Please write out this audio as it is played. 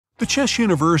The chess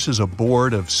universe is a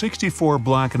board of 64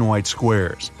 black and white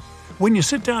squares. When you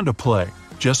sit down to play,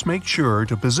 just make sure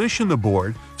to position the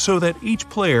board so that each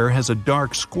player has a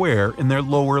dark square in their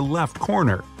lower left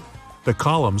corner. The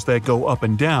columns that go up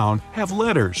and down have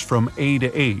letters from A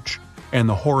to H, and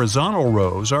the horizontal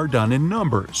rows are done in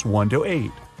numbers 1 to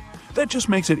 8. That just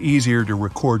makes it easier to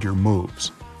record your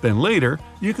moves. Then later,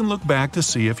 you can look back to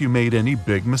see if you made any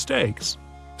big mistakes.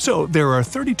 So there are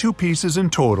 32 pieces in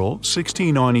total,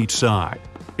 16 on each side.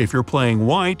 If you're playing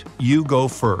white, you go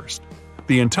first.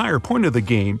 The entire point of the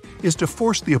game is to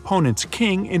force the opponent's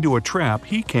king into a trap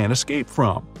he can't escape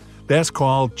from. That's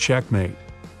called checkmate.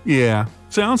 Yeah,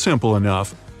 sounds simple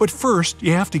enough, but first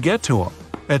you have to get to him.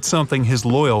 That's something his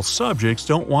loyal subjects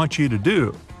don't want you to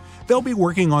do. They'll be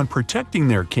working on protecting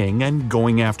their king and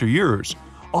going after yours,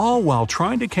 all while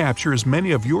trying to capture as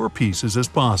many of your pieces as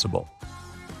possible.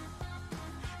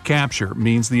 Capture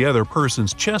means the other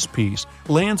person's chess piece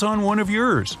lands on one of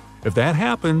yours. If that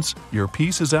happens, your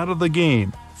piece is out of the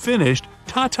game. Finished.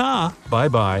 Ta-ta.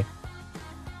 Bye-bye.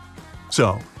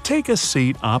 So, take a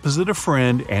seat opposite a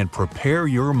friend and prepare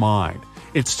your mind.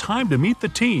 It's time to meet the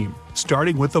team,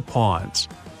 starting with the pawns.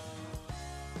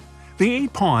 The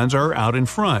 8 pawns are out in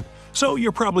front, so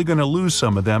you're probably going to lose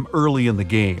some of them early in the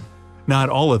game. Not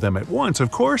all of them at once, of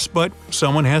course, but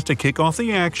someone has to kick off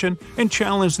the action and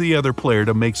challenge the other player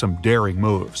to make some daring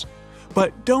moves.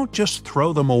 But don't just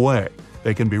throw them away.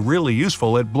 They can be really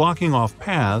useful at blocking off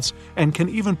paths and can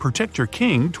even protect your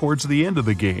king towards the end of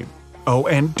the game. Oh,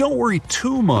 and don't worry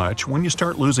too much when you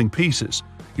start losing pieces.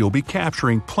 You'll be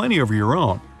capturing plenty of your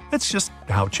own. That's just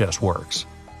how chess works.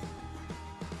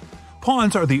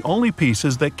 Pawns are the only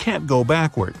pieces that can't go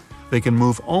backward. They can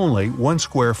move only 1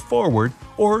 square forward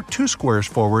or 2 squares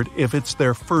forward if it's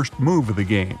their first move of the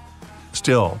game.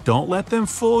 Still, don't let them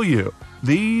fool you.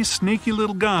 These sneaky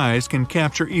little guys can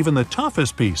capture even the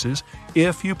toughest pieces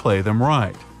if you play them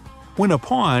right. When a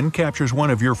pawn captures one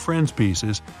of your friend's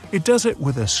pieces, it does it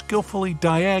with a skillfully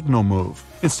diagonal move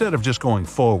instead of just going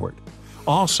forward.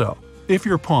 Also, if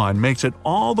your pawn makes it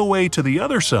all the way to the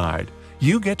other side,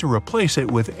 you get to replace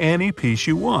it with any piece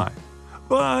you want.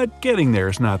 But getting there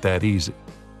is not that easy.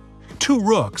 2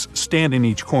 rooks stand in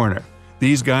each corner.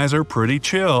 These guys are pretty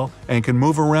chill and can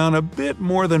move around a bit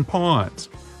more than pawns.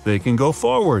 They can go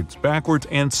forwards, backwards,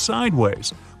 and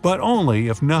sideways, but only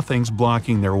if nothing's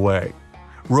blocking their way.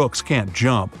 Rooks can't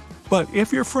jump, but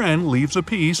if your friend leaves a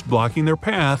piece blocking their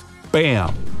path,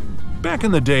 bam! Back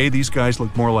in the day, these guys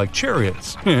looked more like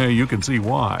chariots. You can see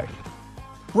why.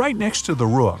 Right next to the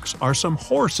rooks are some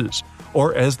horses,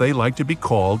 or as they like to be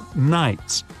called,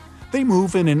 knights. They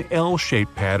move in an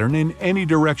L-shaped pattern in any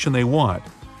direction they want.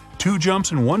 2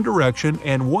 jumps in one direction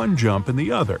and 1 jump in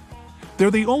the other. They're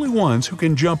the only ones who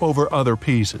can jump over other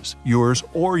pieces, yours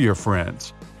or your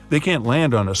friend's. They can't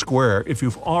land on a square if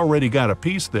you've already got a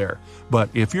piece there, but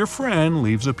if your friend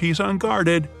leaves a piece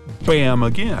unguarded, bam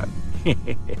again.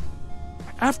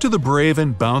 After the brave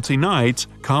and bouncy knights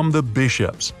come the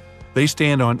bishops. They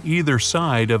stand on either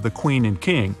side of the queen and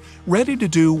king, ready to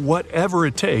do whatever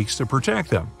it takes to protect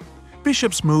them.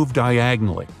 Bishops move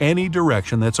diagonally, any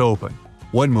direction that's open.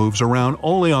 One moves around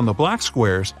only on the black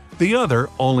squares, the other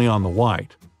only on the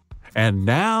white. And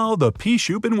now the piece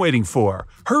you've been waiting for,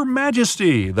 Her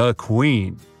Majesty, the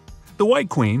Queen. The white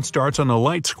queen starts on a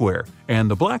light square, and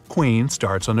the black queen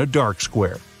starts on a dark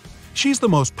square. She's the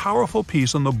most powerful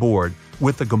piece on the board,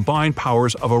 with the combined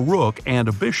powers of a rook and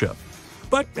a bishop.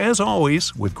 But as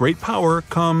always, with great power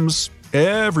comes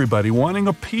everybody wanting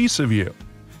a piece of you.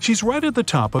 She's right at the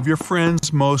top of your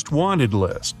friend's most wanted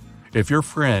list. If your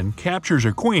friend captures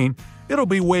your queen, it'll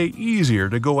be way easier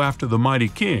to go after the mighty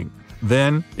king.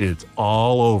 Then it's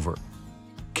all over.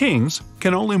 Kings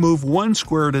can only move 1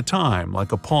 square at a time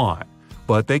like a pawn,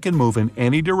 but they can move in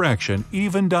any direction,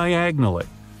 even diagonally.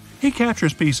 He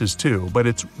captures pieces too, but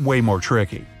it's way more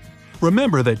tricky.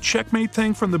 Remember that checkmate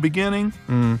thing from the beginning?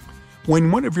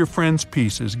 When one of your friend's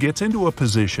pieces gets into a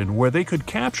position where they could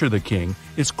capture the king,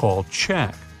 it's called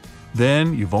check.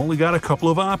 Then you've only got a couple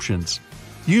of options.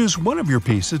 Use one of your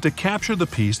pieces to capture the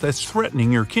piece that's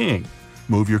threatening your king.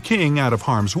 Move your king out of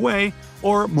harm's way,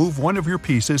 or move one of your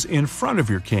pieces in front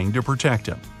of your king to protect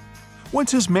him.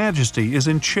 Once His Majesty is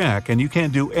in check and you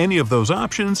can't do any of those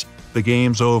options, the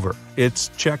game's over. It's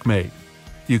checkmate.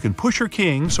 You can push your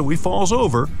king so he falls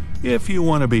over if you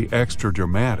want to be extra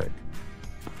dramatic.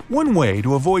 One way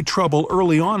to avoid trouble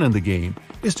early on in the game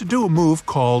is to do a move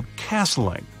called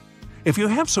castling. If you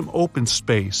have some open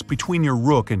space between your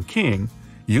rook and king,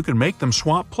 you can make them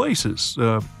swap places,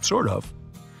 sort of.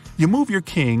 You move your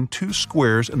king 2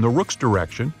 squares in the rook's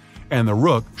direction, and the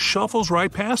rook shuffles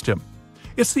right past him.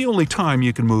 It's the only time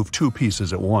you can move two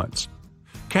pieces at once.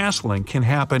 Castling can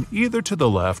happen either to the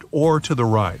left or to the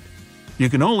right. You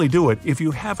can only do it if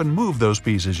you haven't moved those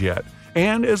pieces yet,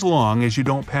 and as long as you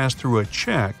don't pass through a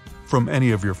check from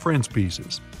any of your friend's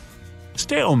pieces.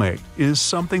 Stalemate is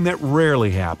something that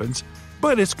rarely happens,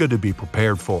 but it's good to be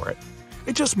prepared for it.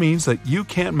 It just means that you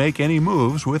can't make any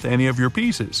moves with any of your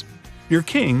pieces. Your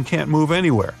king can't move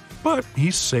anywhere, but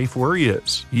he's safe where he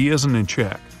is. He isn't in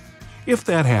check. If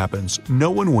that happens,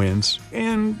 no one wins,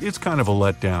 and it's kind of a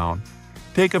letdown.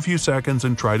 Take a few seconds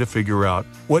and try to figure out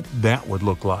what that would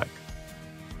look like.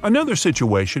 Another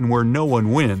situation where no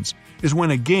one wins is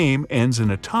when a game ends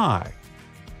in a tie.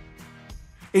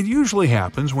 It usually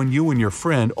happens when you and your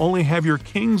friend only have your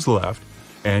kings left,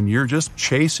 and you're just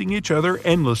chasing each other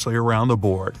endlessly around the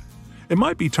board. It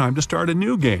might be time to start a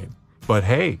new game, but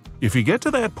hey, if you get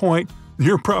to that point,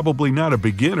 you're probably not a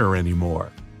beginner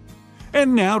anymore.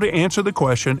 And now to answer the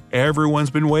question everyone's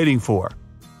been waiting for.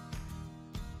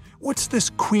 What's this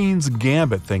Queen's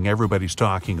Gambit thing everybody's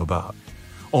talking about?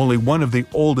 Only one of the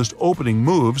oldest opening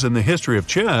moves in the history of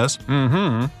chess.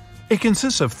 It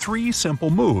consists of 3 simple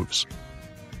moves.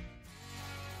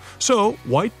 So,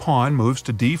 white pawn moves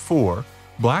to d4,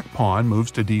 black pawn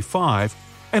moves to d5,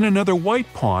 and another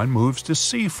white pawn moves to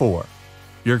c4.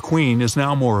 Your queen is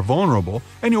now more vulnerable,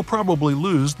 and you'll probably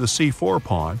lose the c4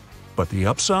 pawn, but the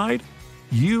upside?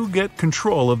 You get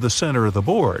control of the center of the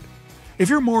board. If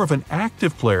you're more of an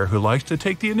active player who likes to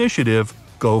take the initiative,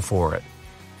 go for it.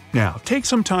 Now, take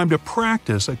some time to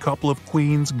practice a couple of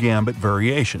Queen's Gambit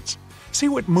variations. See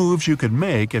what moves you could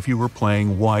make if you were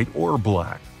playing white or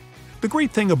black. The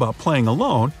great thing about playing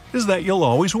alone is that you'll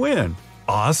always win.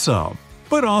 Awesome!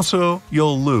 But also,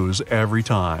 you'll lose every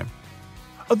time.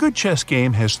 A good chess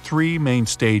game has 3 main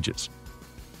stages.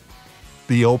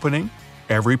 The opening.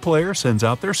 Every player sends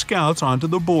out their scouts onto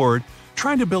the board,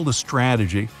 trying to build a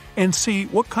strategy and see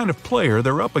what kind of player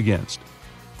they're up against.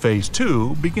 Phase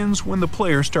 2 begins when the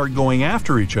players start going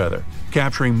after each other,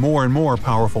 capturing more and more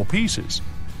powerful pieces.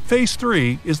 Phase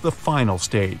 3 is the final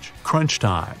stage, crunch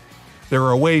time. There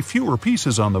are way fewer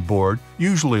pieces on the board,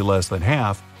 usually less than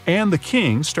half, and the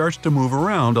king starts to move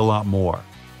around a lot more.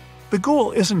 The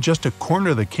goal isn't just to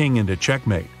corner the king into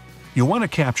checkmate. You want to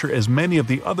capture as many of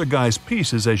the other guy's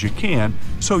pieces as you can,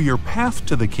 so your path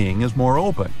to the king is more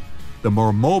open. The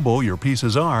more mobile your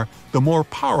pieces are, the more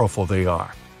powerful they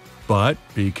are. But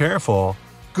be careful.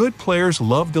 Good players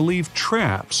love to leave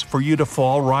traps for you to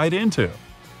fall right into.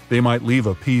 They might leave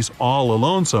a piece all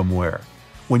alone somewhere.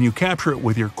 When you capture it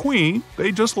with your queen,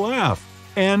 they just laugh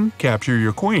and capture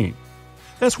your queen.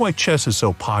 That's why chess is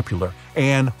so popular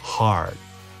and hard.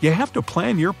 You have to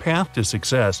plan your path to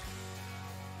success,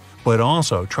 but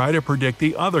also try to predict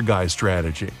the other guy's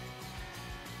strategy.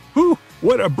 Whew,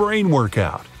 what a brain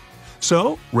workout!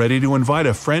 So, ready to invite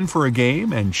a friend for a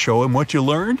game and show him what you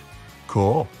learned?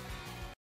 Cool.